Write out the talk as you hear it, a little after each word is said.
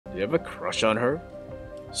Do you have a crush on her?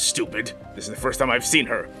 Stupid. This is the first time I've seen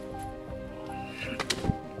her.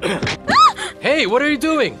 Hey, what are you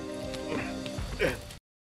doing?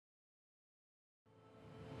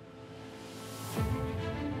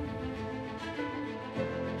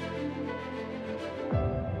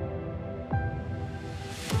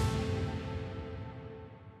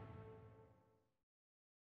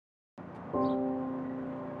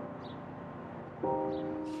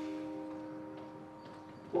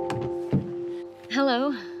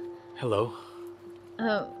 Hello.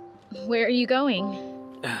 Hello. Where are you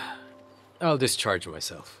going? I'll discharge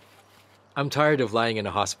myself. I'm tired of lying in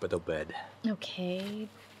a hospital bed. Okay,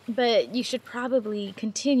 but you should probably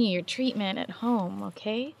continue your treatment at home,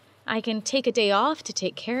 okay? I can take a day off to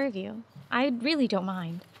take care of you. I really don't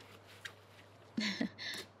mind.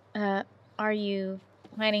 Are you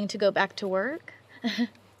planning to go back to work?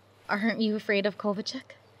 Aren't you afraid of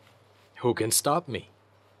Kovalchuk? Who can stop me?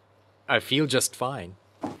 I feel just fine.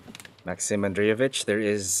 Maxim Andreevich, there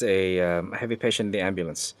is a heavy patient in the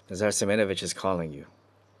ambulance. Nazar Semenovich is calling you.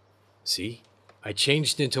 See? I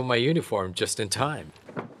changed into my uniform just in time.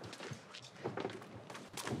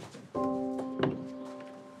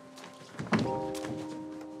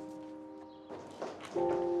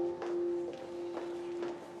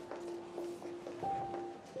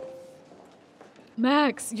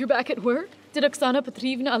 Max, you're back at work? Did Oksana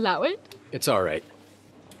Petrovna allow it? It's all right.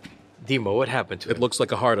 Dimo, what happened to him? It looks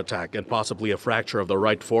like a heart attack and possibly a fracture of the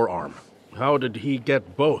right forearm. How did he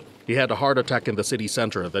get both? He had a heart attack in the city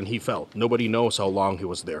center, then he fell. Nobody knows how long he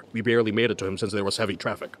was there. We barely made it to him since there was heavy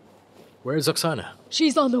traffic. Where's Oksana?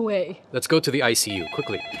 She's on the way. Let's go to the ICU,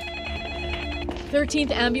 quickly. 13th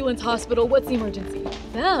Ambulance Hospital, what's the emergency?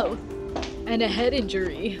 Fell. And a head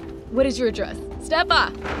injury. What is your address?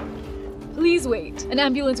 Stepa! Please wait. An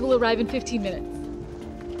ambulance will arrive in 15 minutes.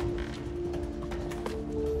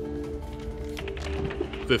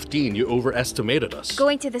 15, you overestimated us.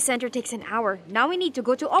 Going to the center takes an hour. Now we need to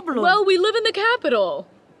go to Oberlin. Well, we live in the capital.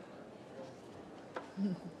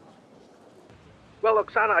 Well,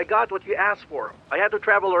 Oksana, I got what you asked for. I had to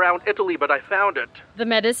travel around Italy, but I found it. The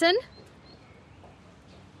medicine?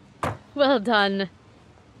 Well done.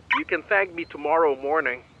 You can thank me tomorrow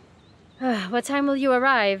morning. What time will you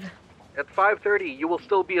arrive? At 5:30, you will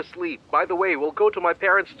still be asleep. By the way, we'll go to my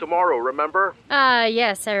parents tomorrow, remember?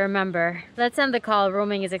 Yes, I remember. Let's end the call.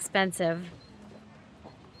 Roaming is expensive.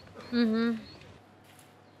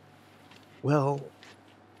 Well,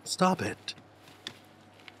 stop it.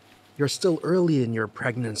 You're still early in your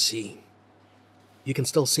pregnancy. You can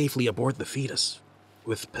still safely abort the fetus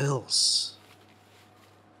with pills.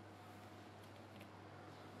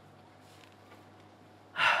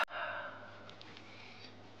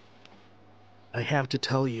 I have to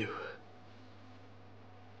tell you,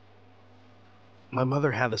 my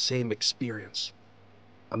mother had the same experience,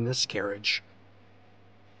 a miscarriage.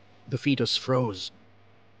 The fetus froze,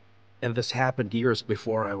 and this happened years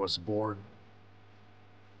before I was born.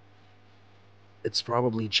 It's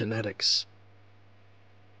probably genetics.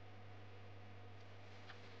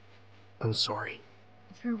 I'm sorry.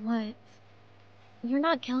 For what? You're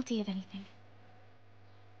not guilty of anything.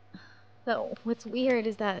 But what's weird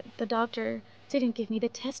is that the doctor didn't give me the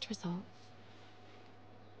test results.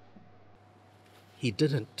 He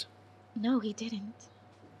didn't. No, he didn't.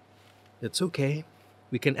 It's okay.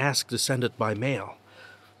 We can ask to send it by mail.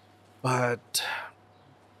 But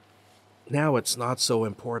now it's not so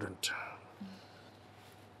important.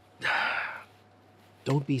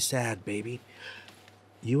 Don't be sad, baby.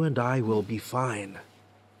 You and I will be fine.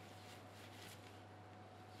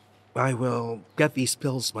 I will get these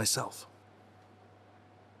pills myself.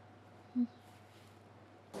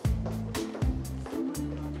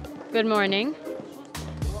 Good morning.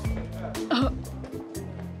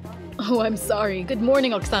 Oh, I'm sorry. Good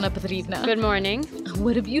morning, Oksana Petrovna. Good morning.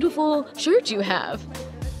 What a beautiful shirt you have.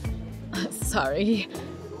 Sorry.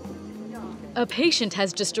 A patient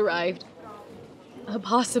has just arrived.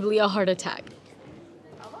 Possibly a heart attack.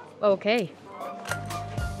 Okay.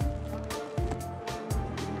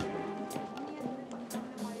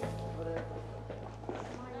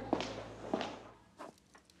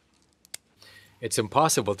 It's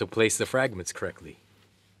impossible to place the fragments correctly.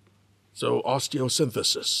 So,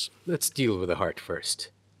 osteosynthesis. Let's deal with the heart first.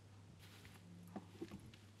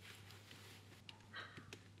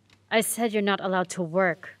 I said you're not allowed to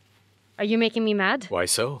work. Are you making me mad? Why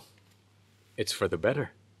so? It's for the better.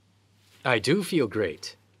 I do feel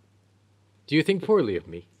great. Do you think poorly of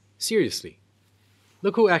me? Seriously.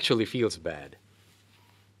 Look who actually feels bad.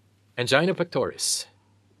 Angina pectoris.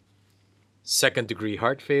 2nd-degree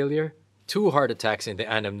heart failure, 2 heart attacks in the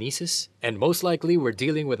anamnesis, and most likely we're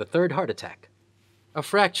dealing with a 3rd heart attack. A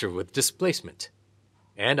fracture with displacement.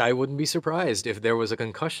 And I wouldn't be surprised if there was a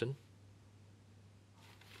concussion.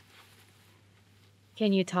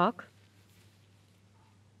 Can you talk?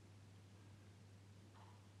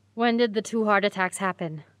 When did the 2 heart attacks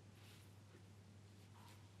happen?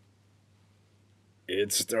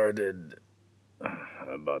 It started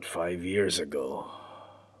about 5 years ago.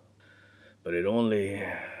 But it only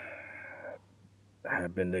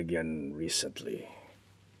happened again recently.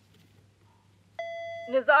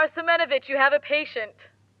 Nazar Semenovich, you have a patient.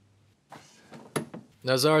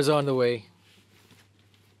 Nazar's on the way.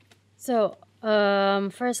 So,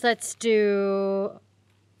 first let's do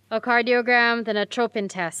a cardiogram, then a tropin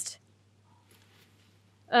test.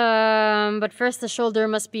 But first the shoulder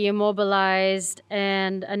must be immobilized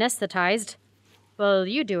and anesthetized. Well,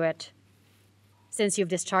 you do it, since you've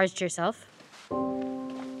discharged yourself.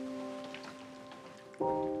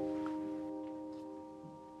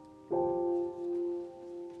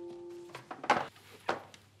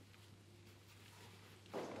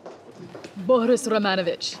 Boris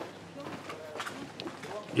Romanovich.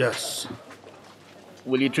 Yes,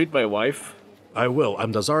 Will you treat my wife? I will.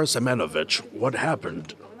 I'm Nazar Semenovich. What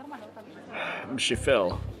happened? She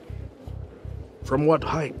fell. From what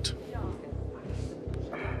height?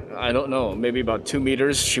 I don't know, maybe about 2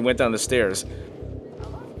 meters. She went down the stairs.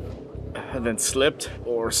 And then slipped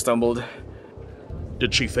or stumbled.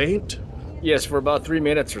 Did she faint? Yes, for about 3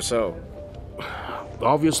 minutes or so.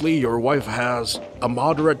 Obviously, your wife has a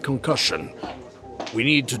moderate concussion. We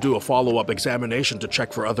need to do a follow-up examination to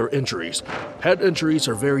check for other injuries. Head injuries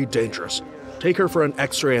are very dangerous. Take her for an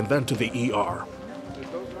x-ray and then to the ER.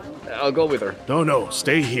 I'll go with her. No,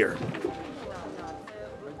 stay here.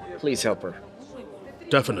 Please help her.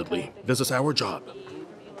 Definitely. This is our job.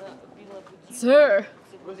 Sir.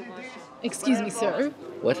 Excuse me, sir.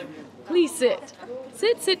 What? Please sit.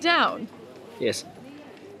 Sit down. Yes.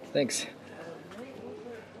 Thanks.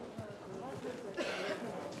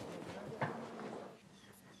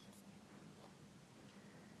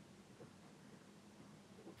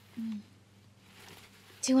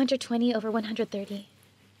 $220/130.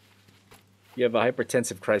 You have a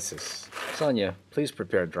hypertensive crisis. Sonia, please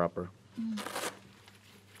prepare a dropper.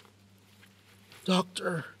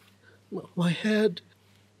 Doctor, my head,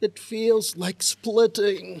 it feels like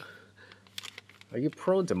splitting. Are you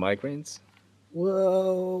prone to migraines?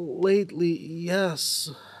 Well, lately,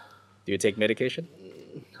 yes. Do you take medication?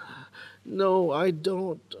 No, I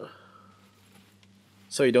don't.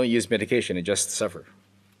 So you don't use medication and just suffer.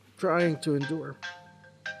 Trying to endure.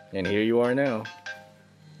 And here you are now.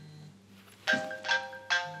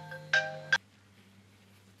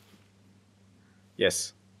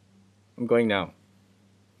 Yes. I'm going now.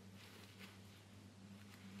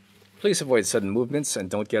 Please avoid sudden movements and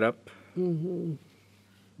don't get up. Mm-hmm.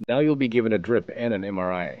 Now you'll be given a drip and an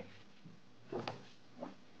MRI.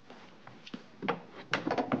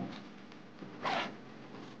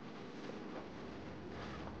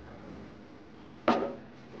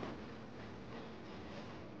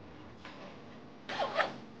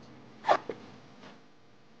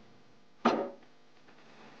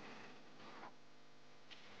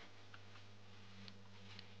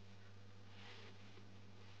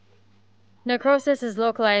 Necrosis is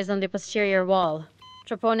localized on the posterior wall.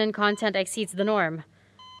 Troponin content exceeds the norm.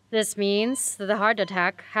 This means that the heart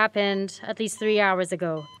attack happened at least 3 hours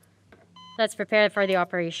ago. Let's prepare for the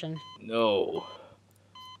operation. No.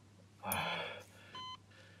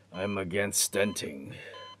 I'm against stenting.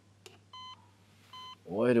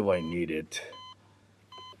 Why do I need it?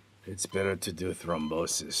 It's better to do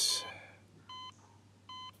thrombosis.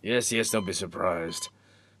 Yes, don't be surprised.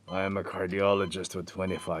 I am a cardiologist with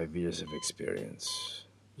 25 years of experience.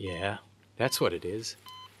 Yeah, that's what it is.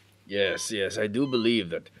 Yes, I do believe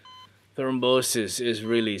that thrombosis is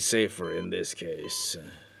really safer in this case.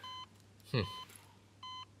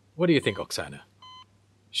 What do you think, Oksana?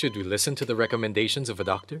 Should we listen to the recommendations of a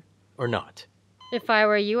doctor or not? If I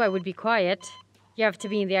were you, I would be quiet. You have to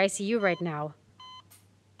be in the ICU right now.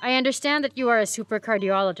 I understand that you are a super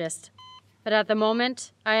cardiologist, but at the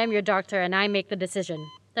moment, I am your doctor and I make the decision.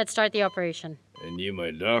 Let's start the operation. And you,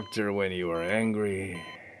 my doctor, when you are angry,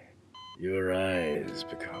 your eyes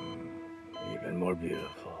become even more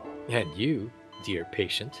beautiful. And you, dear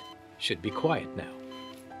patient, should be quiet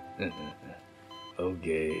now.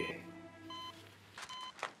 Okay.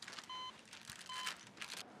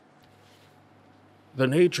 The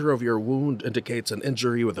nature of your wound indicates an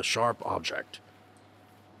injury with a sharp object.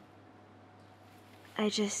 I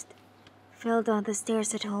just fell down the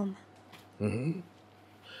stairs at home.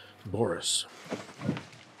 Boris.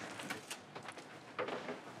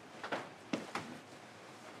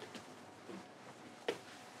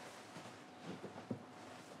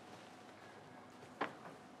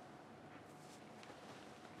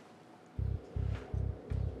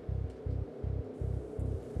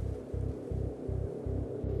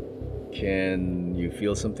 Can you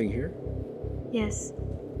feel something here? Yes.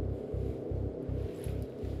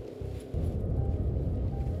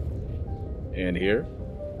 And here?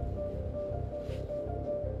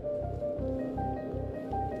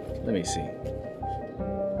 Let me see.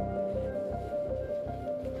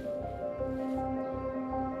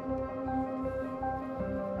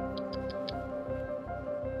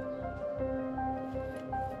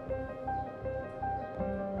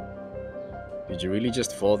 Did you really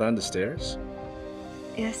just fall down the stairs?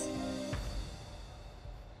 Yes.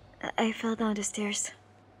 I fell down the stairs.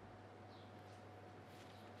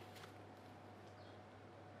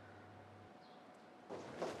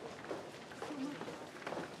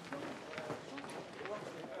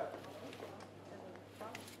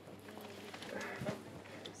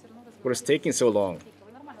 What is taking so long?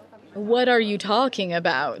 What are you talking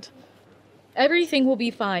about? Everything will be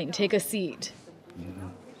fine. Take a seat.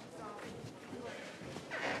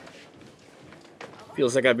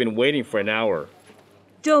 Feels like I've been waiting for an hour.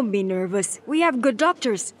 Don't be nervous. We have good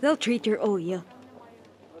doctors. They'll treat your ill.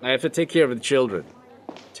 I have to take care of the children.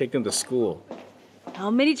 Take them to school. How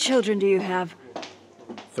many children do you have?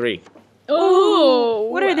 3. Oh!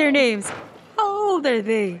 What are their names? How old are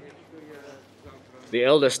they? The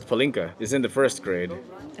eldest, Palinka, is in the 1st grade.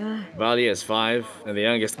 Valia is 5, and the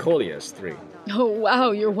youngest, Kolya, is 3. Oh,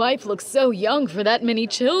 wow, your wife looks so young for that many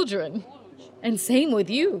children. And same with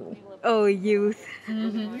you. Oh, youth.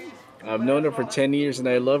 I've known her for 10 years and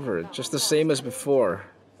I love her, just the same as before.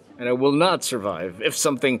 And I will not survive if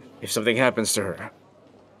something happens to her.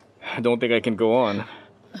 I don't think I can go on.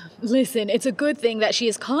 Listen, it's a good thing that she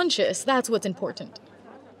is conscious. That's what's important.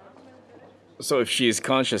 So if she is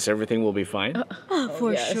conscious, everything will be fine?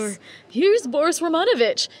 For Yes. sure. Here's Boris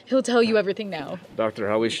Romanovich. He'll tell you everything now. Doctor,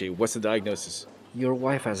 how is she? What's the diagnosis? Your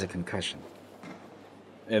wife has a concussion.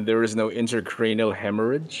 And there is no intracranial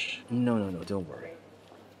hemorrhage? No, don't worry.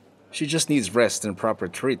 She just needs rest and proper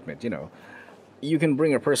treatment, you know. You can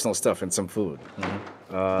bring her personal stuff and some food.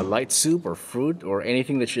 Light soup or fruit or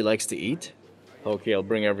anything that she likes to eat? Okay, I'll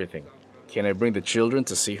bring everything. Can I bring the children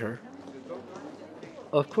to see her?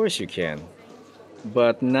 Of course you can.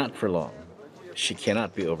 But not for long. She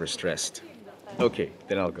cannot be overstressed. Okay,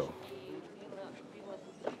 then I'll go.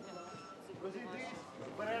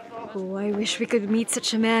 Oh, I wish we could meet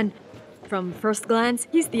such a man. From first glance,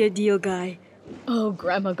 he's the ideal guy. Oh,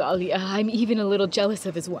 Grandma Galia, I'm even a little jealous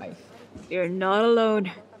of his wife. You're not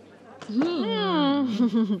alone.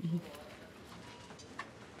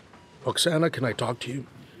 Oksana, can I talk to you?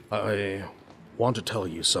 I want to tell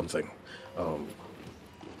you something.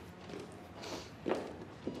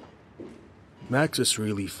 Max is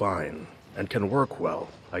really fine and can work well.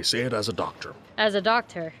 I say it as a doctor. As a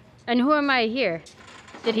doctor. And who am I here?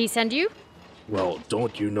 Did he send you? Well,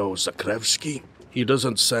 don't you know Zakrevsky? He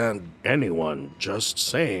doesn't send anyone, just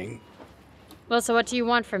saying. Well, so what do you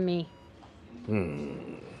want from me?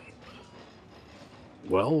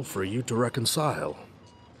 Well, for you to reconcile.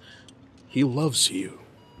 He loves you.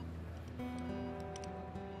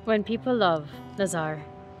 When people love, Lazar,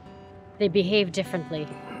 they behave differently.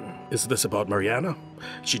 Is this about Mariana?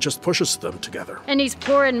 She just pushes them together. And he's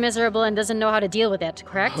poor and miserable and doesn't know how to deal with it,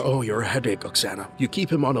 correct? Oh, you're a headache, Oksana. You keep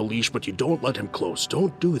him on a leash, but you don't let him close.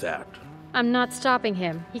 Don't do that. I'm not stopping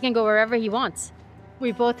him. He can go wherever he wants.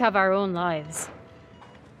 We both have our own lives.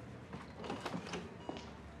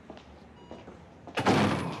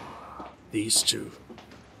 These two.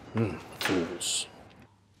 Fools.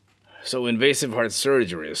 So invasive heart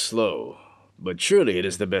surgery is slow, but surely it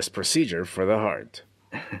is the best procedure for the heart.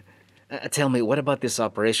 Tell me, what about this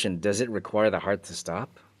operation? Does it require the heart to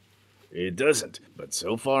stop? It doesn't, but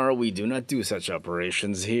so far we do not do such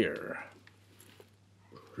operations here.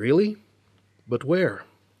 Really? But where?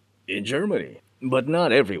 In Germany, but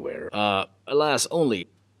not everywhere. Alas, only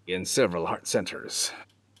in several heart centers.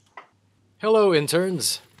 Hello,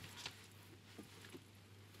 interns.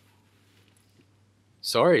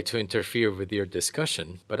 Sorry to interfere with your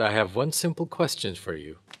discussion, but I have one simple question for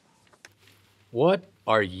you. What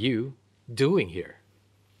are you doing here?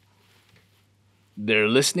 They're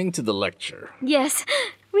listening to the lecture. Yes,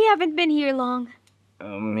 we haven't been here long.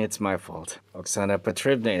 It's my fault. Oksana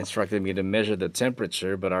Petrovna instructed me to measure the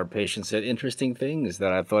temperature, but our patient said interesting things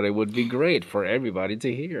that I thought it would be great for everybody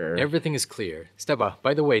to hear. Everything is clear. Steba,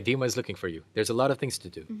 by the way, Dima is looking for you. There's a lot of things to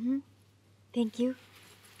do. Thank you.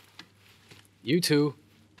 You two,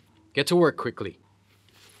 get to work quickly.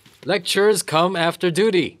 Lectures come after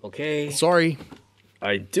duty. Okay. Sorry.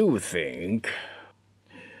 I do think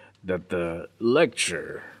that the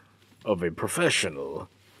lecture of a professional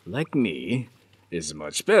like me is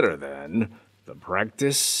much better than the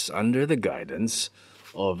practice under the guidance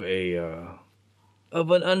of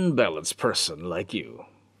an unbalanced person like you.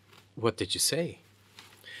 What did you say?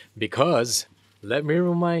 Because, let me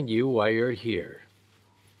remind you why you're here.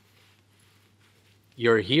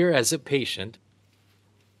 You're here as a patient,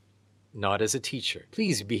 not as a teacher.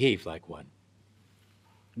 Please behave like one.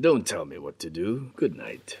 Don't tell me what to do. Good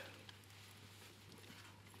night.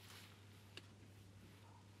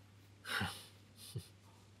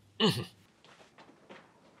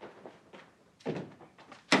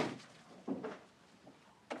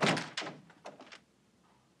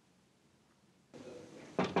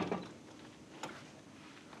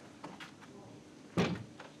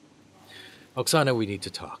 Oksana, we need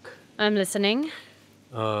to talk. I'm listening.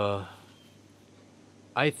 I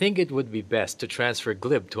think it would be best to transfer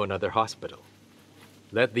Glib to another hospital.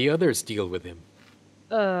 Let the others deal with him.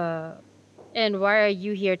 And why are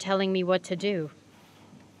you here telling me what to do?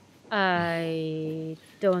 I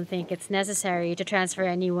don't think it's necessary to transfer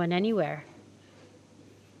anyone anywhere.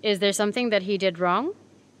 Is there something that he did wrong?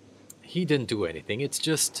 He didn't do anything, it's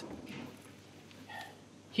just...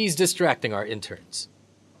 he's distracting our interns.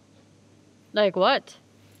 Like what?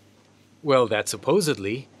 Well, that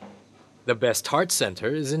supposedly the best heart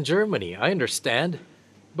center is in Germany, I understand.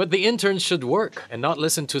 But the interns should work and not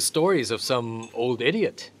listen to stories of some old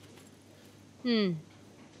idiot.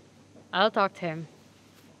 I'll talk to him.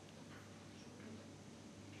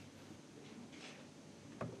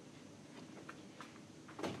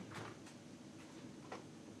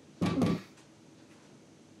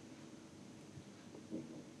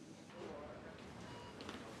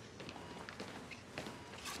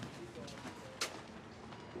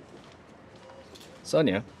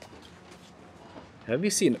 Sonia, have you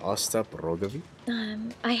seen Ostap Rogovi?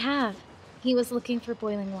 I have. He was looking for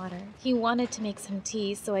boiling water. He wanted to make some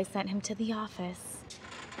tea, so I sent him to the office.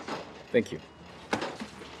 Thank you.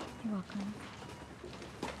 You're welcome.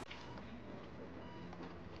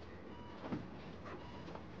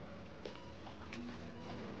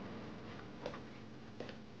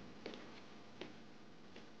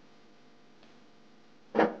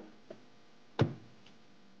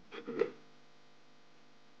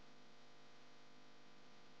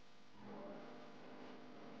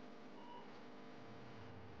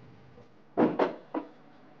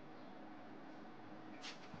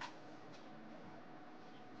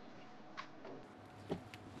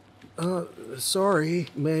 Sorry,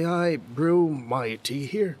 may I brew my tea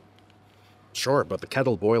here? Sure, but the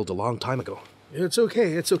kettle boiled a long time ago. It's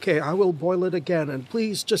okay. I will boil it again, and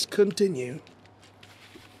please just continue.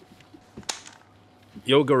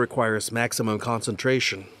 Yoga requires maximum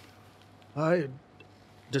concentration. I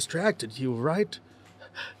distracted you, right?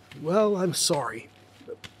 Well, I'm sorry.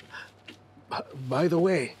 By the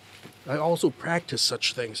way, I also practice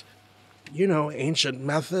such things. You know, ancient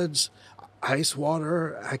methods, ice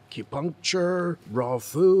water, acupuncture, raw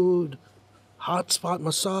food, hot spot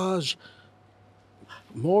massage.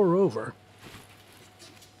 Moreover,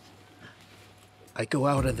 I go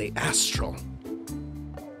out in the astral,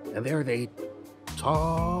 and there they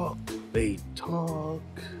talk.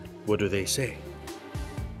 What do they say?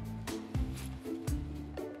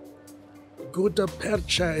 Gutta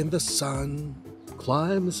percha in the sun,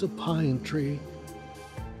 climbs a pine tree.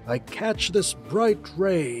 I catch this bright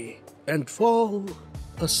ray and fall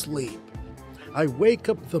asleep. I wake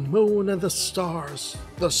up the moon and the stars,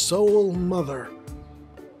 the soul mother.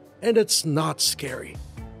 And it's not scary.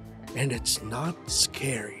 And it's not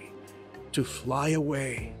scary to fly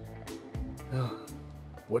away.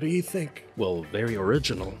 What do you think? Well, very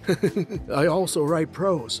original. I also write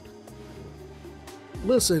prose.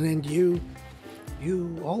 Listen, and you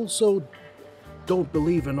also don't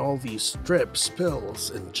believe in all these strips,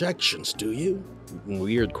 pills, injections, do you?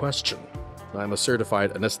 Weird question. I'm a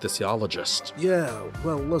certified anesthesiologist. Yeah,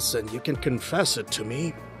 well, listen, you can confess it to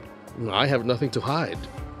me. I have nothing to hide.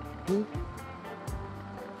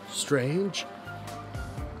 Strange.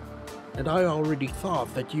 And I already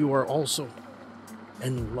thought that you are also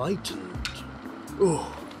enlightened.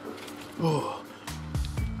 Oh,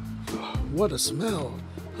 what a smell.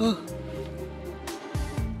 Huh?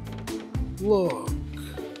 Look.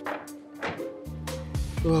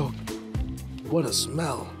 Oh, what a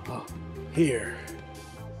smell. Here.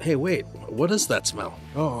 Hey, wait, what is that smell?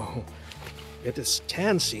 Oh, it is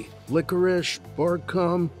tansy, licorice,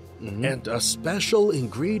 borkum, and a special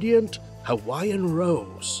ingredient, Hawaiian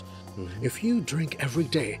rose. If you drink every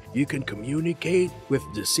day, you can communicate with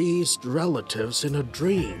deceased relatives in a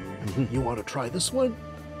dream. You want to try this one?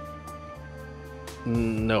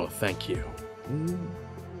 No, thank you.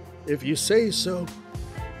 If you say so.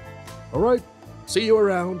 All right, see you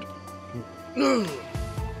around.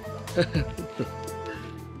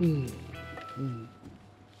 Gleb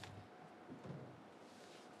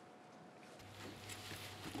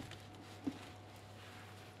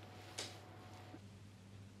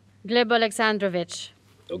Alexandrovich,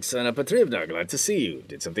 Oksana Petrovna, glad to see you.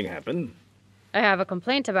 Did something happen? I have a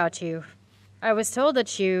complaint about you. I was told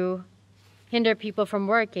that you hinder people from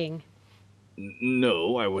working.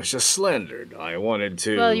 No, I was just slandered. I wanted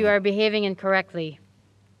to... Well, you are behaving incorrectly.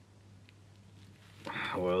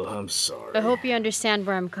 Well, I'm sorry. I hope you understand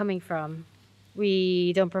where I'm coming from.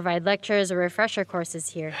 We don't provide lectures or refresher courses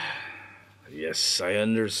here. Yes, I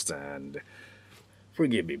understand.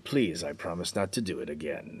 Forgive me, please. I promise not to do it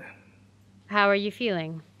again. How are you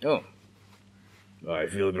feeling? Oh, I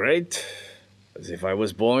feel great. As if I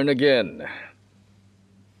was born again.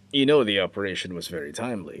 You know, the operation was very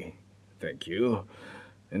timely. Thank you.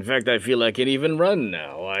 In fact, I feel I can even run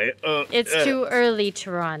now. It's too early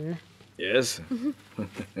to run. Yes?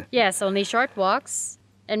 Yes, only short walks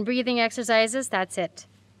and breathing exercises, that's it.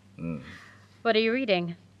 What are you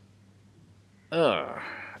reading?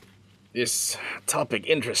 This topic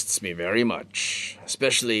interests me very much,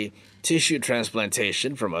 especially tissue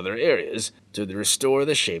transplantation from other areas to restore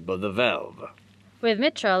the shape of the valve. With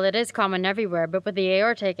mitral, it is common everywhere, but with the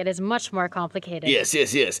aortic, it is much more complicated.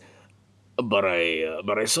 Yes. But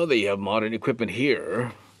I saw that you have modern equipment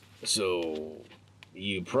here, so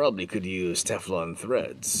you probably could use Teflon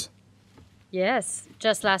threads. Yes,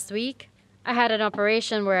 just last week, I had an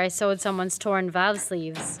operation where I sewed someone's torn valve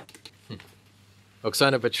sleeves.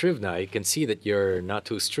 Oksana Petrovna, I can see that you're not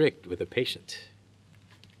too strict with a patient.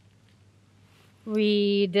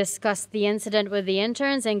 We discussed the incident with the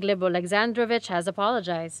interns, and Gleb Alexandrovich has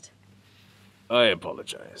apologized. I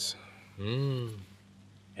apologize.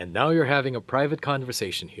 And now you're having a private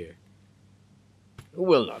conversation here.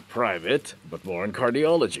 Well, not private, but more in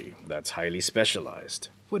cardiology. That's highly specialized.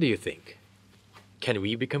 What do you think? Can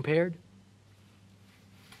we be compared?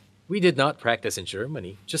 We did not practice in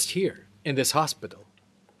Germany, just here, in this hospital.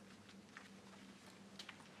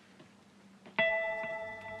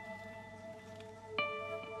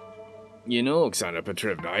 You know, Oksana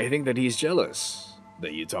Petrovna, I think that he's jealous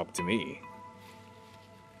that you talked to me.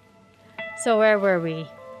 So where were we?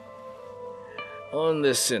 On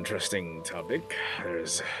this interesting topic,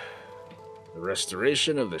 there's the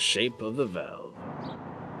restoration of the shape of the valve.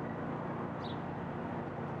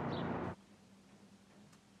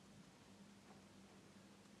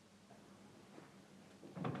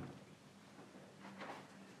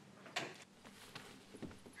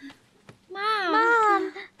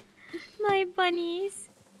 Mom! My bunnies.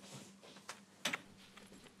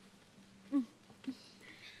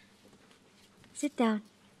 Sit down.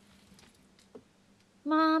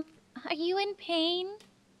 Mom, are you in pain?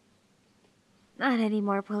 Not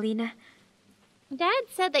anymore, Paulina. Dad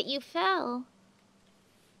said that you fell.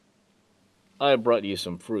 I brought you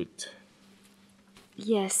some fruit.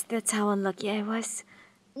 Yes, that's how unlucky I was.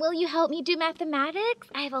 Will you help me do mathematics?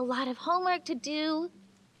 I have a lot of homework to do.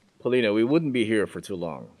 Paulina, we wouldn't be here for too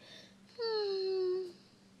long.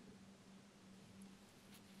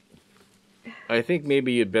 I think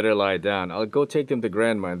maybe you'd better lie down. I'll go take them to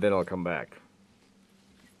Grandma and then I'll come back.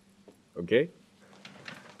 Okay?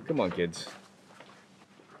 Come on, kids.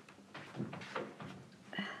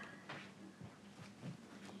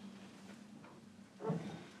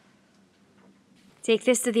 Take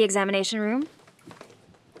this to the examination room.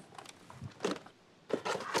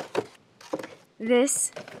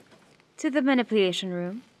 This to the manipulation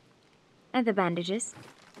room. And the bandages.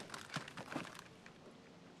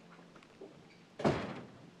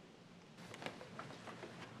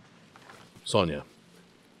 Sonia,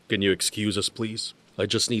 can you excuse us, please? I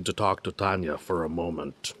just need to talk to Tanya for a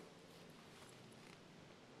moment.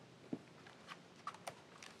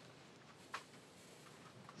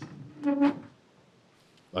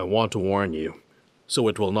 I want to warn you, so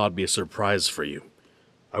it will not be a surprise for you.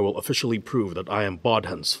 I will officially prove that I am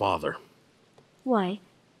Bodhan's father. Why?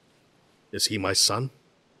 Is he my son?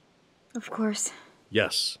 Of course.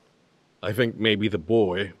 Yes. I think maybe the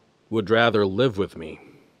boy would rather live with me.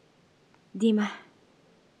 Dima,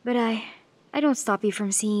 but I don't stop you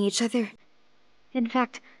from seeing each other. In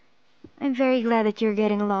fact, I'm very glad that you're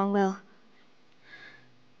getting along well.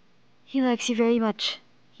 He likes you very much.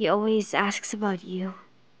 He always asks about you.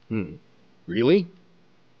 Really?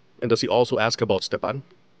 And does he also ask about Stepan?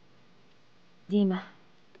 Dima,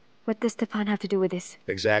 what does Stepan have to do with this?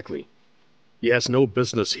 Exactly. He has no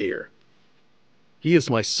business here. He is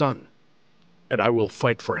my son, and I will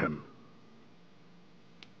fight for him.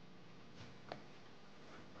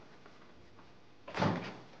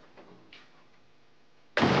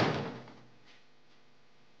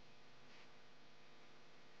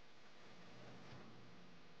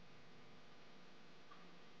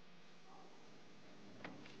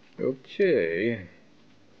 Okay.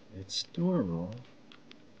 It's normal.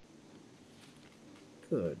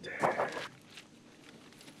 Good.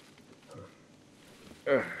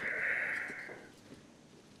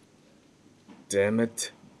 Damn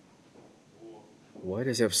it. Why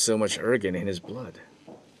does he have so much ergon in his blood?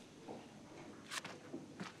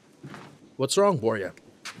 What's wrong, Borya?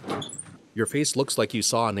 Your face looks like you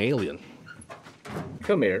saw an alien.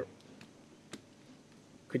 Come here.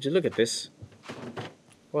 Could you look at this?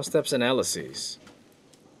 Fosteps analyses.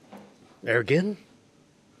 Ergen?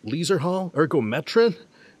 Leazerhall? Ergometrin?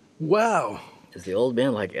 Wow! Does the old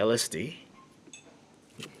man like LSD?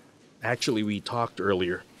 Actually, we talked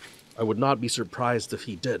earlier. I would not be surprised if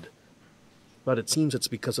he did. But it seems it's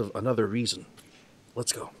because of another reason.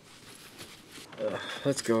 Let's go.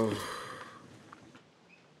 Let's go.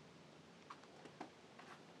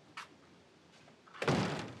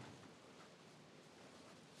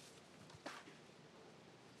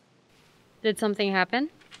 Did something happen?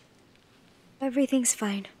 Everything's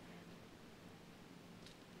fine.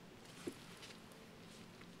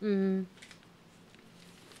 Doesn't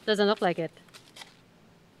look like it.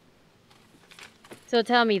 So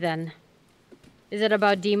tell me then. Is it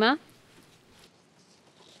about Dima?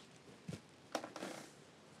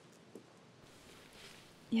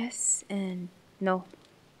 Yes and no.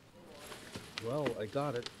 Well, I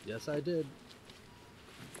got it. Yes, I did.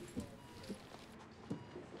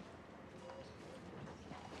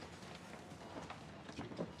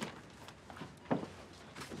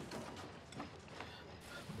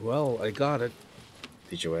 Well, I got it.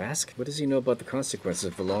 Did you ask? What does he know about the consequences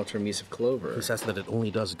of the long-term use of clover? He says that it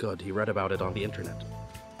only does good. He read about it on the internet.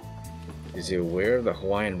 Is he aware of the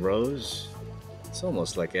Hawaiian rose? It's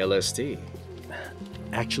almost like LSD.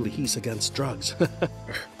 Actually, he's against drugs.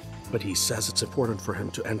 But he says it's important for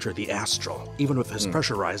him to enter the astral. Even with his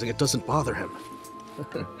pressure rising, it doesn't bother him.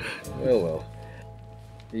 Well.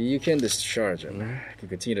 You can discharge him. He can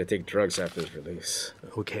continue to take drugs after his release.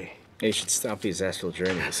 Okay. You should stop these astral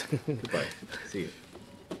journeys. Goodbye. See you.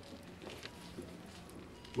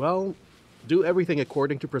 Well, do everything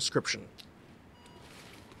according to prescription.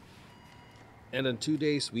 And in 2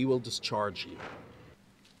 days, we will discharge you.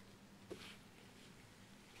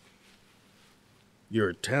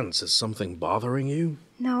 You're tense. Is something bothering you?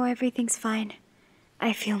 No, everything's fine.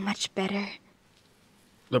 I feel much better.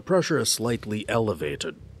 The pressure is slightly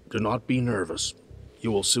elevated. Do not be nervous.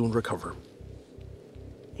 You will soon recover.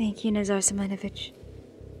 Thank you, Nazar Simonovich.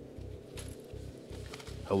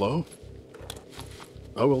 Hello?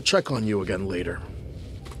 I will check on you again later.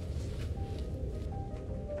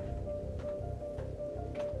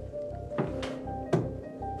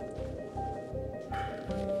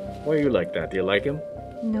 Why are you like that? Do you like him?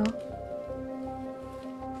 No.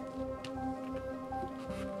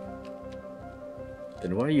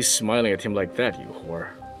 Then why are you smiling at him like that, you whore?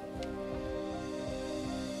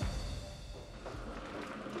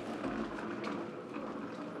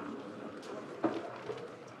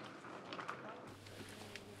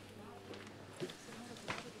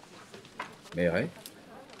 May I?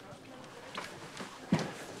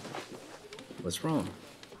 What's wrong?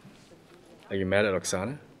 Are you mad at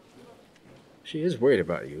Oksana? She is worried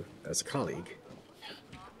about you as a colleague.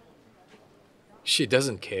 She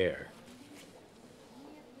doesn't care.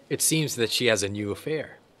 It seems that she has a new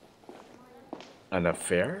affair. An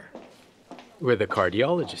affair? With a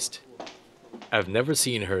cardiologist. I've never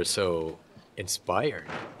seen her so inspired.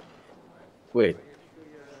 Wait,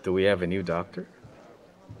 do we have a new doctor?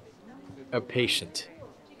 A patient.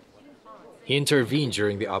 He intervened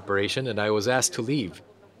during the operation and I was asked to leave.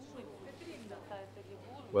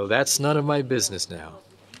 Well, that's none of my business now.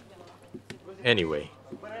 Anyway,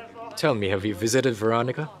 tell me, have you visited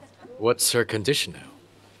Veronica? What's her condition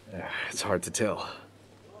now? It's hard to tell.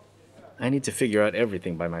 I need to figure out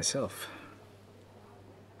everything by myself.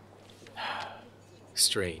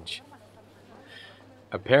 Strange.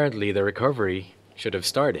 Apparently the recovery should have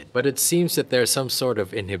started, but it seems that there's some sort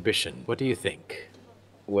of inhibition. What do you think?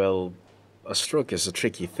 Well, a stroke is a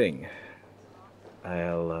tricky thing.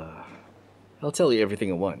 I'll tell you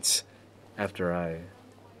everything at once, after I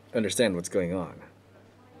understand what's going on.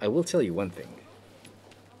 I will tell you one thing.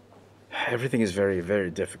 Everything is very,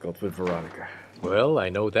 very difficult with Veronica. Well, I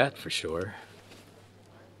know that for sure.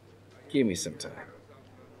 Give me some time.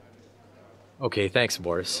 Okay, thanks,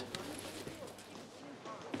 Boris.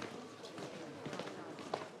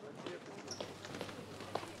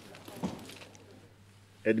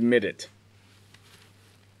 Admit it.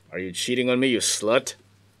 Are you cheating on me, you slut?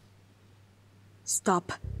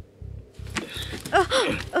 Stop. You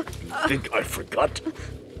think I forgot?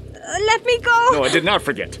 Let me go! No, I did not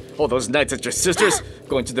forget. All those nights at your sister's,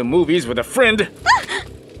 going to the movies with a friend.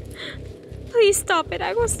 Please stop it.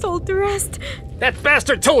 I was told to rest. That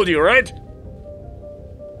bastard told you, right?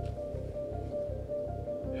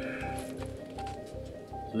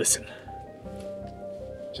 Listen.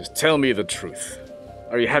 Just tell me the truth.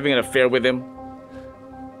 Are you having an affair with him?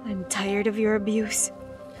 I'm tired of your abuse.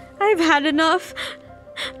 I've had enough.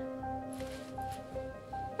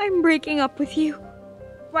 I'm breaking up with you.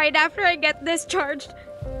 Right after I get discharged.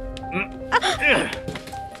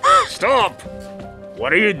 Stop!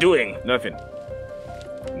 What are you doing? Nothing.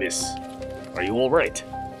 Miss, are you alright?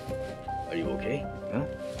 Are you okay? Huh?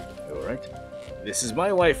 You alright? This is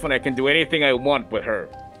my wife and I can do anything I want with her.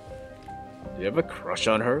 Do you have a crush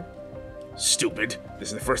on her? Stupid. This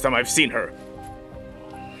is the first time I've seen her.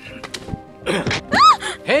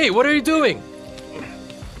 Hey, what are you doing?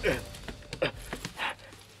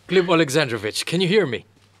 Gleb Alexandrovich, can you hear me?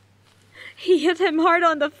 He hit him hard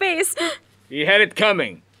on the face. He had it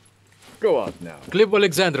coming. Go out now. Gleb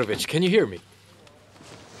Alexandrovich, can you hear me?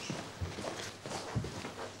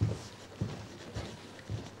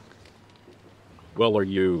 Well, are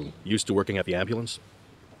you used to working at the ambulance?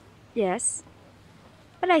 Yes.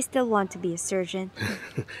 But I still want to be a surgeon.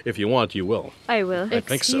 If you want, you will. I will. I think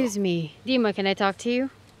so. Excuse me. Dima, can I talk to you?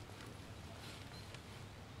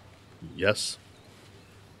 Yes?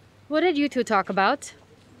 What did you two talk about?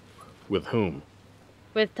 With whom?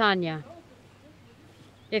 With Tanya.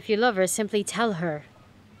 If you love her, simply tell her.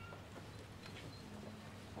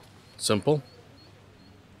 Simple?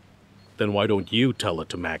 Then why don't you tell it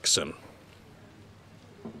to Maxim?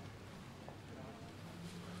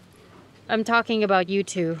 I'm talking about you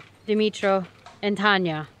two, Dimitro and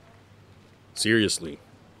Tanya. Seriously?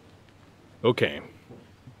 Okay.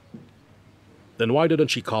 Then why didn't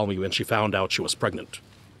she call me when she found out she was pregnant?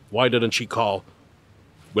 Why didn't she call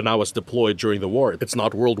when I was deployed during the war? It's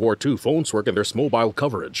not World War II. Phones work and there's mobile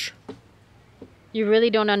coverage. You really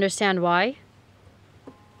don't understand why?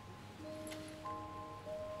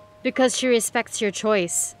 Because she respects your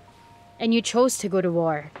choice, and you chose to go to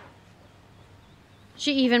war.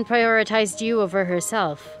 She even prioritized you over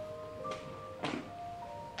herself.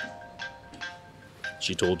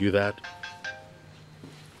 She told you that?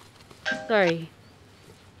 Sorry.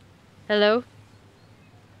 Hello?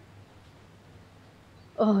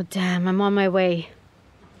 Oh, damn, I'm on my way.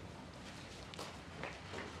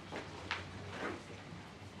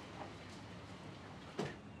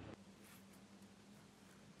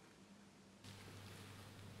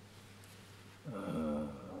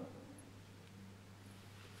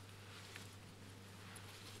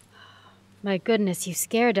 My goodness, you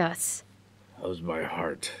scared us. How's my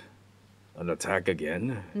heart? An attack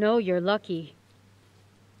again? No, you're lucky.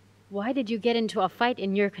 Why did you get into a fight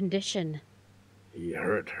in your condition? He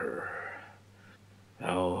hurt her.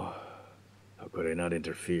 How could I not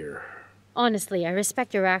interfere? Honestly, I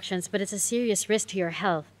respect your actions, but it's a serious risk to your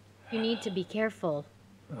health. You need to be careful.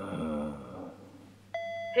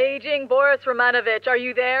 Paging Boris Romanovich, are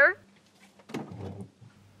you there?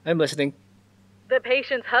 I'm listening. The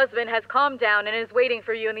patient's husband has calmed down and is waiting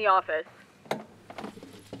for you in the office.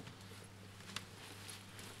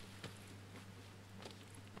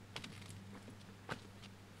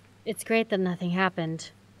 It's great that nothing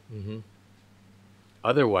happened.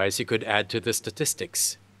 Otherwise, you could add to the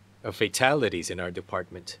statistics of fatalities in our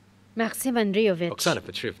department. Maxim Andreevich. Oksana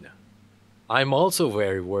Petrovna, I'm also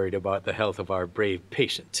very worried about the health of our brave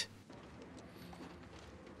patient.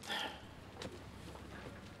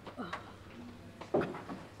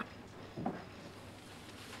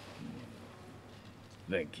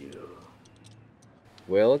 Thank you.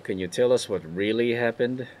 Well, can you tell us what really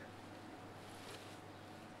happened?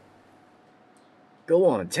 Go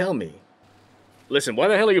on, tell me. Listen, why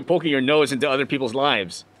the hell are you poking your nose into other people's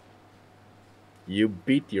lives? You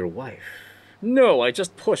beat your wife. No, I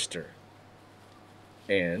just pushed her.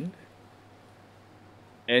 And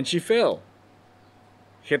she fell.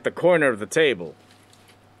 Hit the corner of the table.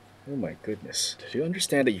 Oh my goodness. Do you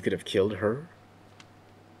understand that you could have killed her?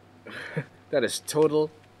 That is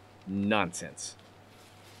total nonsense.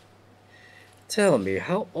 Tell me,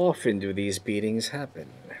 how often do these beatings happen?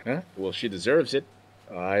 Huh? Well, she deserves it.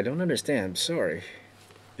 I don't understand, I'm sorry.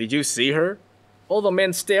 Did you see her? All the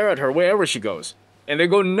men stare at her wherever she goes, and they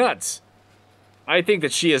go nuts. I think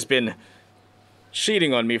that she has been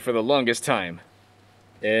cheating on me for the longest time.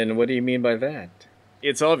 And what do you mean by that?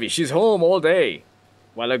 It's obvious. She's home all day.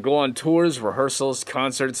 While I go on tours, rehearsals,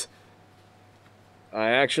 concerts, I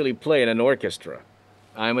actually play in an orchestra.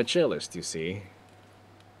 I'm a cellist, you see.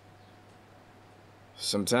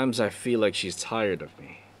 Sometimes I feel like she's tired of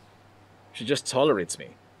me. She just tolerates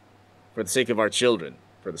me. For the sake of our children,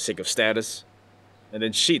 for the sake of status, and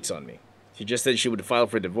then cheats on me. She just said she would file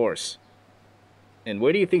for divorce. And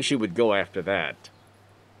where do you think she would go after that?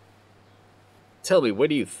 Tell me, where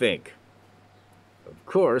do you think? Of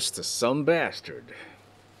course, to some bastard.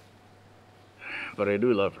 But I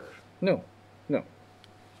do love her. No, no.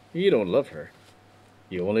 You don't love her.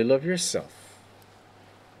 You only love yourself.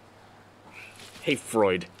 Hey,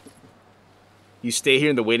 Freud. You stay here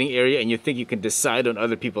in the waiting area and you think you can decide on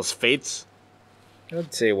other people's fates?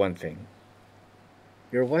 I'd say one thing.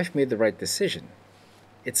 Your wife made the right decision.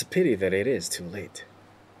 It's a pity that it is too late.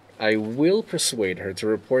 I will persuade her to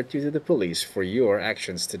report you to the police for your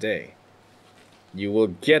actions today. You will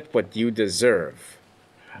get what you deserve.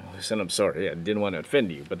 Listen, I'm sorry, I didn't want to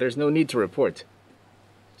offend you, but there's no need to report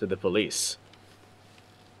to the police.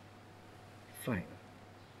 Fine.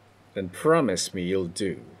 Then promise me you'll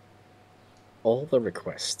do all the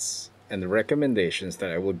requests and the recommendations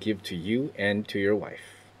that I will give to you and to your wife.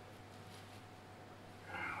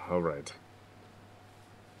 All right.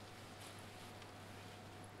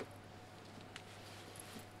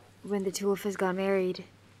 When the two of us got married,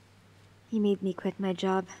 he made me quit my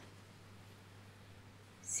job,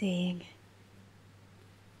 saying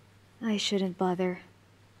I shouldn't bother.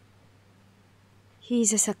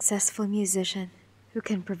 He's a successful musician who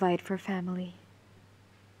can provide for family.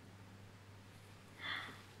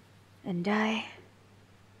 And I,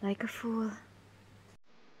 like a fool,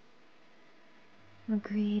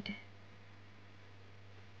 agreed.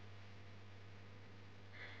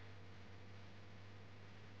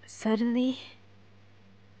 Suddenly,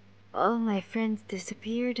 all my friends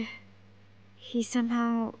disappeared. He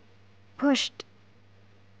somehow pushed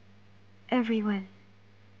everyone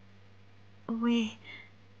away.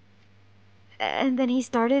 And then he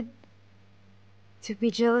started to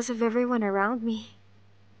be jealous of everyone around me.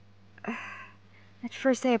 At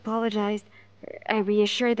first I apologized. I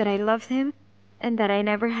reassured that I loved him and that I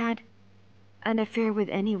never had an affair with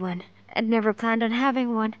anyone and never planned on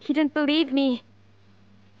having one. He didn't believe me.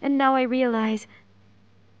 And now I realize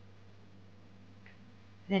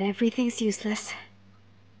that everything's useless.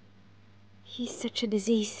 He's such a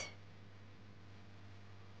disease.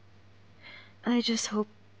 I just hope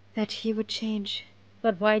that he would change.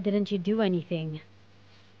 But why didn't you do anything?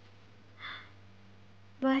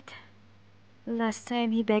 But the last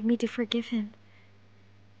time he begged me to forgive him.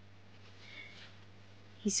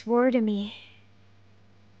 He swore to me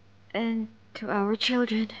and to our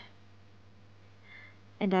children.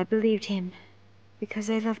 And I believed him because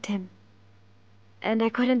I loved him. And I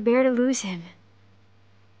couldn't bear to lose him.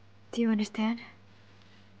 Do you understand?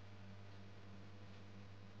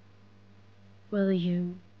 Will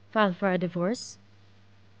you file for a divorce?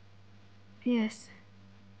 Yes.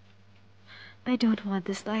 I don't want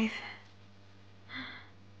this life.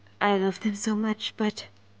 I loved him so much, but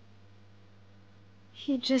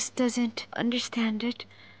he just doesn't understand it.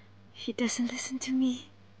 He doesn't listen to me.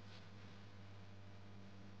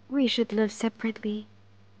 We should live separately.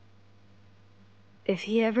 If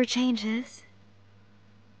he ever changes,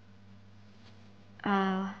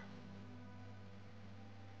 I'll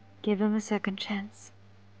give him a second chance.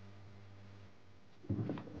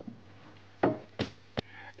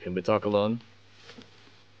 Can we talk alone?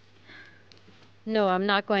 No, I'm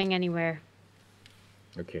not going anywhere.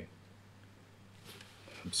 Okay.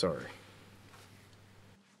 I'm sorry.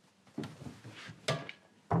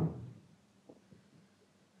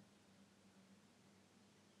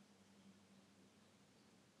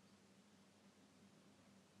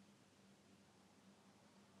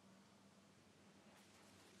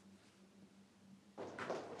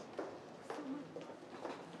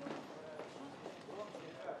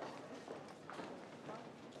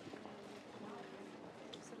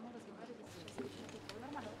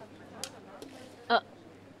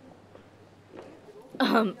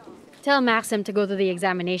 Tell Maxim to go to the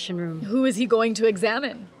examination room. Who is he going to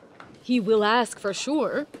examine? He will ask for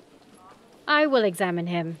sure. I will examine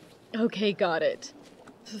him. Okay, got it.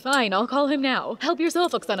 Fine, I'll call him now. Help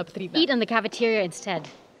yourself, Oksana Petrovna. Eat in the cafeteria instead.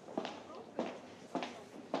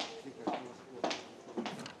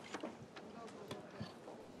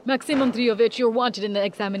 Maxim Andreevich, you're wanted in the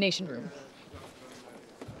examination room.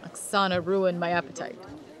 Oksana ruined my appetite.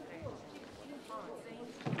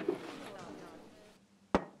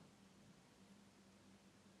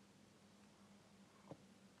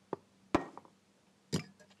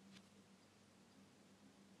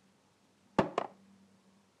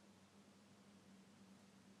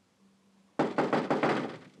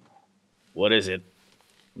 What is it?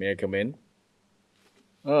 May I come in?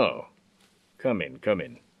 Oh, come in, come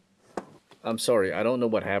in. I'm sorry, I don't know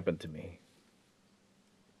what happened to me.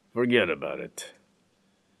 Forget about it.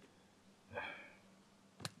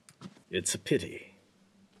 It's a pity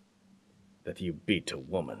that you beat a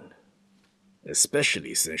woman,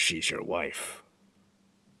 especially since she's your wife.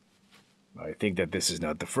 I think that this is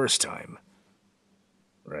not the first time,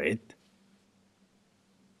 right?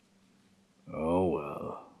 Oh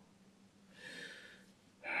well.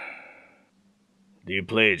 Do you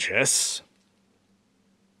play chess?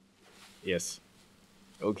 Yes.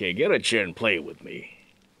 Okay, get a chair and play with me.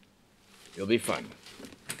 It'll be fun.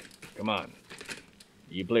 Come on.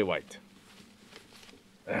 You play white.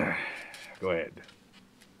 Go ahead.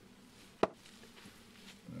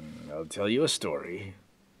 I'll tell you a story.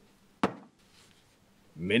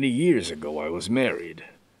 Many years ago, I was married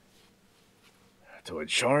to a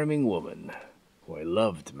charming woman who I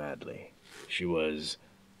loved madly. She was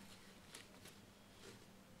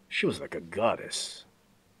like a goddess.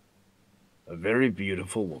 A very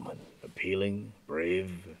beautiful woman, appealing,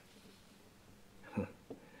 brave,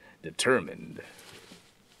 determined.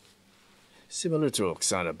 Similar to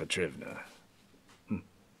Oksana Petrovna.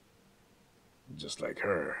 Just like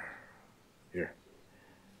her. Here.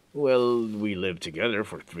 Well, we lived together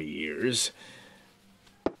for 3 years.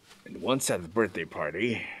 And once at a birthday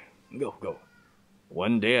party... Go.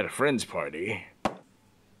 One day at a friend's party,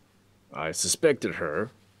 I suspected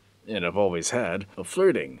her, and I've always had, of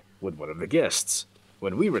flirting with one of the guests.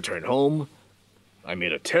 When we returned home, I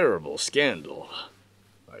made a terrible scandal.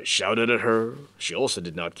 I shouted at her. She also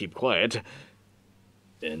did not keep quiet.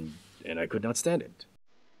 And I could not stand it.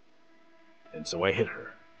 And so I hit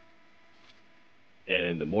her. And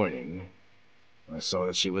in the morning, I saw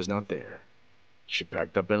that she was not there. She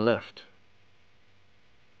packed up and left.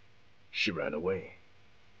 She ran away.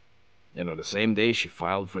 And on the same day, she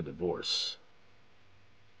filed for divorce.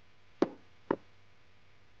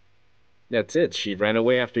 That's it. She ran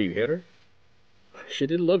away after you hit her? She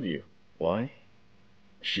didn't love you. Why?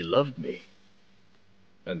 She loved me.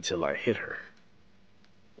 Until I hit her.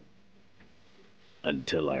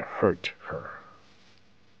 Until I hurt her.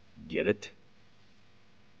 Get it?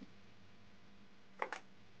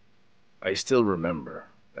 I still remember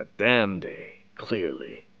that damn day,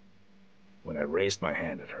 clearly, when I raised my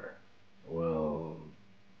hand at her. Well,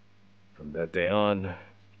 from that day on,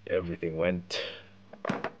 everything went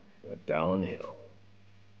downhill.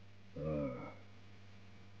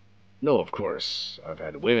 No, of course, I've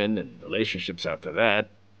had women and relationships after that,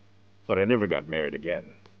 but I never got married again.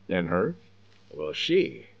 And her? Well,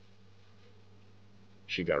 she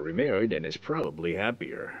got remarried and is probably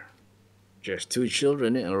happier. Just 2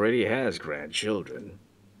 children and already has grandchildren.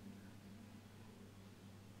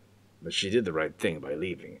 But she did the right thing by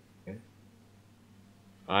leaving.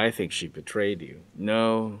 I think she betrayed you.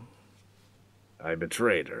 No, I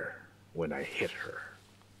betrayed her when I hit her.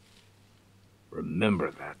 Remember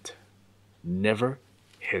that. Never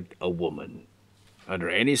hit a woman under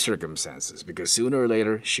any circumstances, because sooner or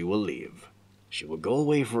later she will leave. She will go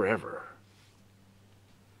away forever.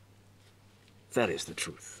 That is the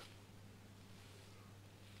truth.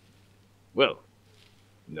 Well,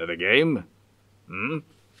 another game?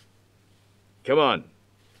 Come on.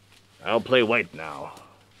 I'll play white now.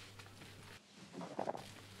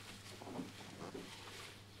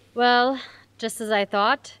 Well, just as I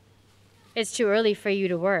thought, it's too early for you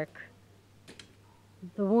to work.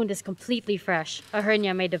 The wound is completely fresh. A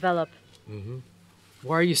hernia may develop.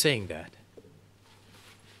 Why are you saying that?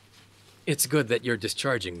 It's good that you're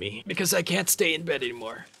discharging me, because I can't stay in bed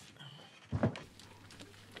anymore.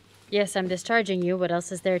 Yes, I'm discharging you. What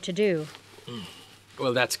else is there to do?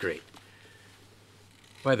 Well, that's great.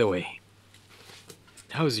 By the way,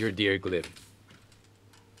 how's your dear Glib?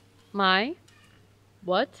 My?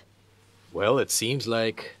 What? Well, it seems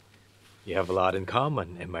like you have a lot in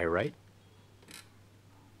common, am I right?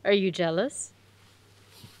 Are you jealous?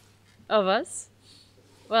 Of us?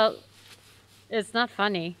 Well, it's not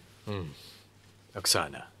funny.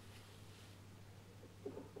 Oksana,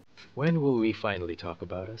 when will we finally talk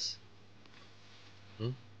about us?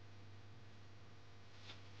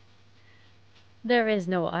 There is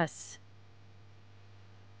no us.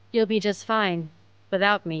 You'll be just fine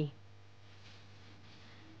without me.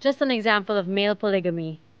 Just an example of male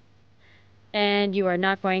polygamy. And you are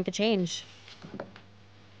not going to change.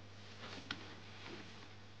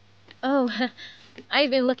 Oh, I've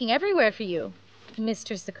been looking everywhere for you.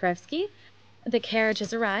 Mr. Zakrevsky, the carriage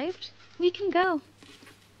has arrived. We can go.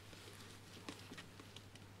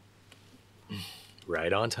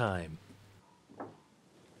 Right on time.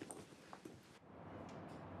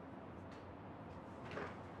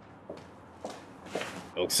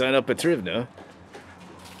 Oksana Petrovna.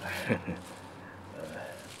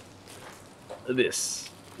 This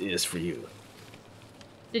is for you.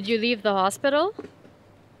 Did you leave the hospital?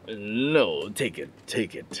 No, take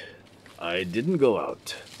it. I didn't go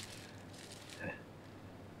out.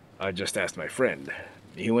 I just asked my friend.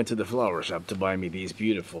 He went to the flower shop to buy me these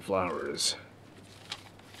beautiful flowers.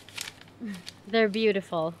 They're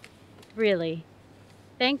beautiful. Really.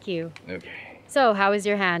 Thank you. Okay. So, how is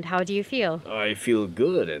your hand? How do you feel? I feel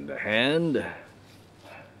good, and the hand...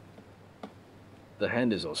 The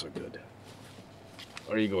hand is also good.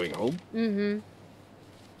 Are you going home? Mm-hmm.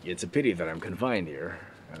 It's a pity that I'm confined here,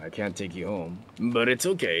 and I can't take you home. But it's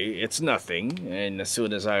okay, it's nothing, and as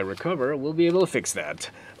soon as I recover, we'll be able to fix that,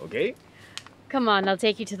 okay? Come on, I'll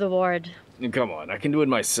take you to the ward. Come on, I can do it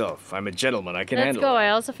myself. I'm a gentleman, I can handle Let's go, it. I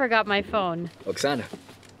also forgot my phone. Oksana,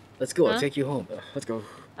 let's go, Huh? I'll take you home. Let's go.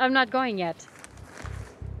 I'm not going yet.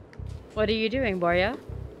 What are you doing, Boria?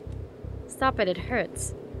 Stop it, it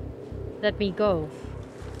hurts. Let me go.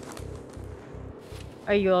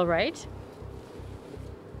 Are you alright?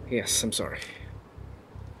 Yes, I'm sorry.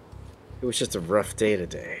 It was just a rough day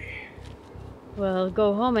today. Well,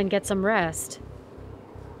 go home and get some rest.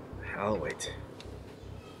 I'll wait.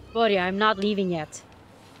 Boria, I'm not leaving yet.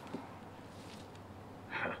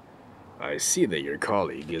 I see that your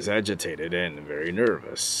colleague is agitated and very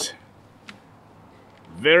nervous.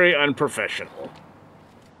 Very unprofessional.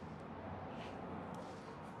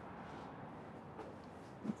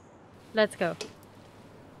 Let's go.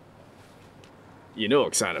 You know,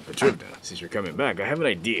 Oksana Petrovna, since you're coming back, I have an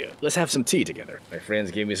idea. Let's have some tea together. My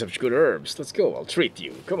friends gave me such good herbs. Let's go, I'll treat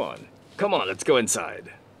you. Come on. Come on, let's go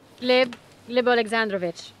inside. Gleb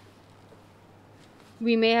Alexandrovich.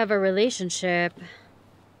 We may have a relationship,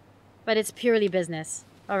 but it's purely business,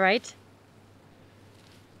 alright?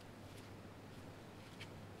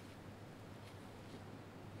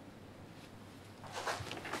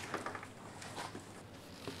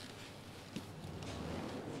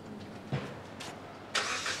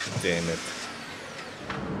 Damn it.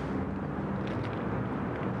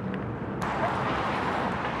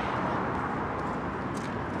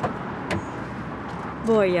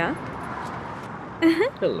 Boya.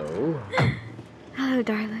 Hello. Hello,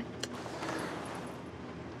 darling.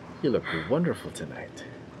 You look wonderful tonight.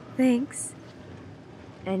 Thanks.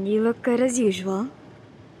 And you look good as usual.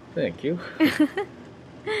 Thank you.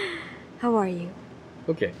 How are you?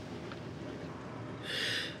 Okay.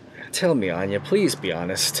 Tell me, Anya, please be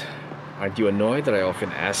honest. Aren't you annoyed that I often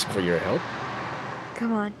ask for your help?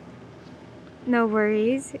 Come on. No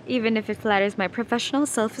worries, even if it flatters my professional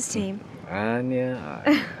self-esteem.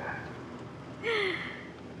 Anya.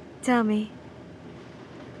 Tell me.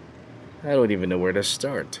 I don't even know where to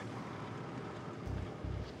start.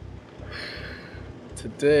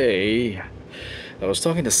 Today, I was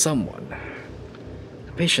talking to someone.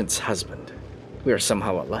 A patient's husband. We are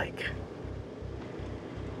somehow alike.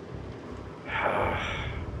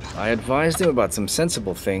 I advised him about some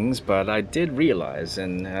sensible things, but I did realize,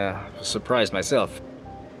 and surprised myself,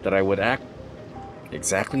 that I would act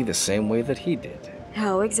exactly the same way that he did.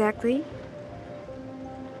 How exactly?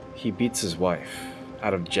 He beats his wife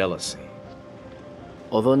out of jealousy.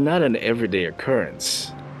 Although not an everyday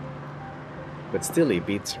occurrence, but still he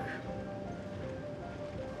beats her.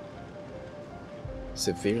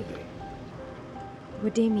 Severely.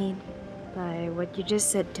 What do you mean by what you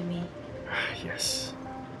just said to me? Yes.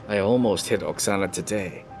 I almost hit Oksana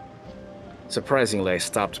today. Surprisingly, I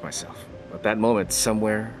stopped myself. At that moment,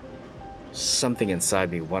 somewhere, something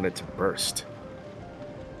inside me wanted to burst.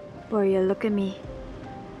 Boria, look at me.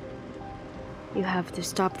 You have to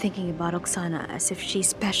stop thinking about Oksana as if she's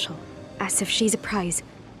special, as if she's a prize.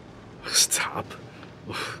 Stop?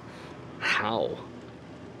 How?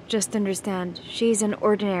 Just understand, she's an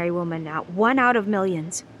ordinary woman now, one out of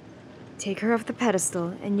millions. Take her off the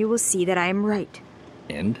pedestal, and you will see that I am right.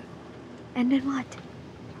 And? And then what?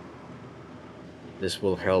 This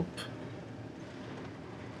will help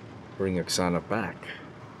bring Oksana back.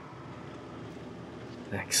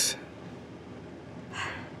 Thanks.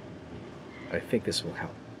 I think this will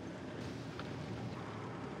help.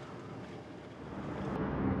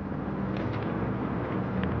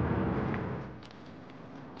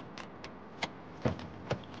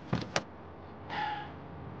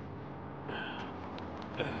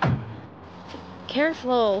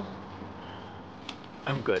 Careful.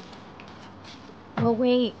 I'm good. Well,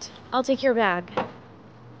 wait. I'll take your bag.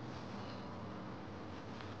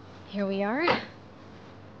 Here we are.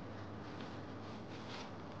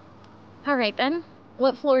 All right, then.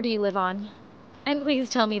 What floor do you live on? And please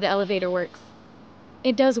tell me the elevator works.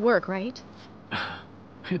 It does work, right?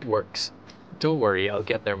 It works. Don't worry, I'll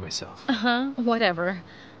get there myself. Uh-huh. Whatever.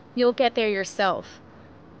 You'll get there yourself.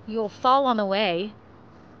 You'll fall on the way.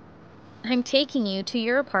 I'm taking you to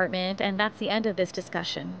your apartment, and that's the end of this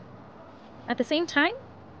discussion. At the same time,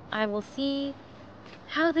 I will see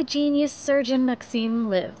how the genius surgeon Maxim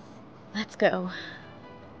lives. Let's go.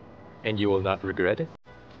 And you will not regret it?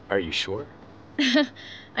 Are you sure?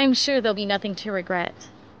 I'm sure there'll be nothing to regret.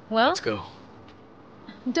 Well, Let's go.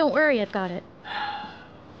 Don't worry, I've got it.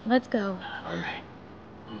 Let's go. All right.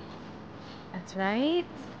 That's right.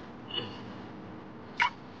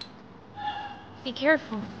 Be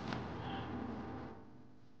careful.